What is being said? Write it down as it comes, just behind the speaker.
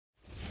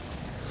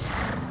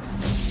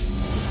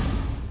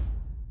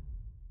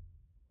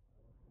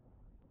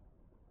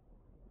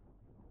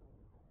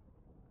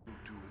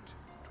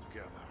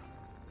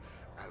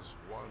As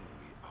one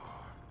we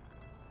are,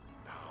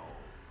 now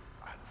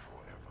and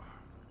forever.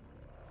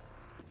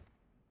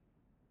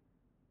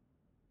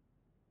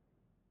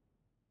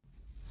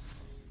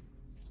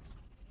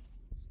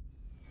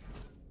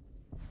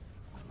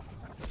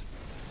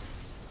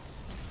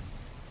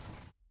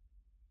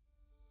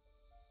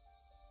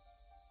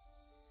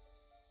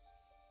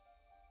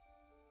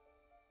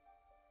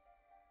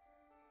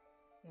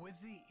 With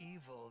the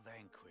evil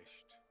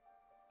vanquished,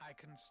 I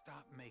can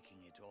start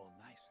making it all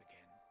nice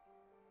again.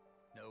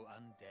 No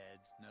undead,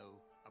 no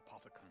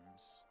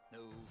apothecons,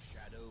 no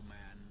shadow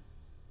man.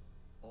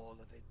 All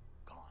of it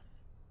gone.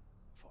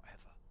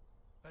 Forever.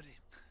 But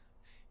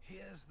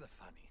here's the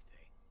funny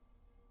thing.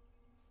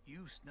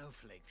 You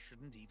snowflakes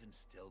shouldn't even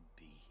still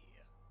be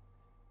here.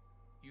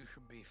 You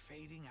should be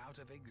fading out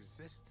of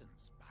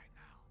existence by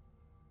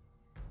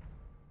now.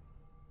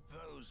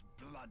 Those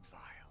blood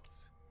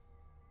vials.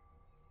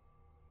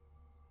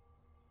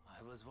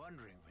 I was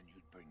wondering when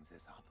you'd bring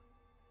this up.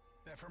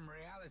 They're from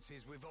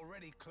realities we've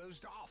already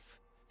closed off.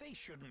 They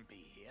shouldn't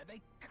be here.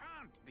 They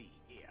can't be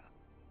here.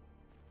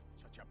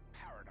 Such a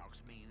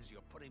paradox means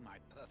you're putting my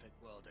perfect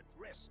world at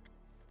risk.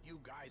 You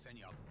guys and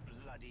your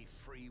bloody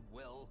free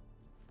will.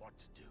 What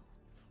to do?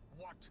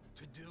 What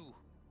to do?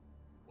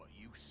 Well,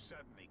 you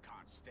certainly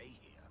can't stay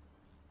here.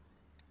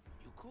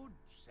 You could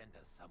send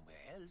us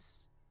somewhere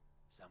else.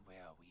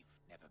 Somewhere we've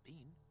never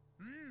been.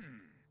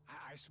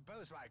 I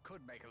suppose I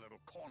could make a little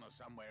corner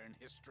somewhere in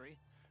history.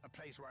 A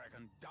place where I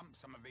can dump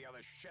some of the other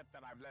shit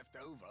that I've left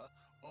over.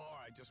 Or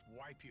I just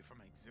wipe you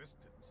from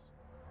existence.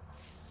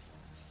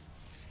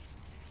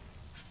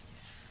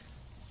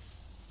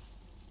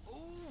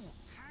 Ooh,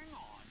 hang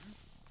on.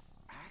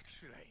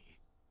 Actually,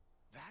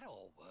 that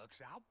all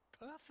works out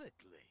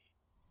perfectly.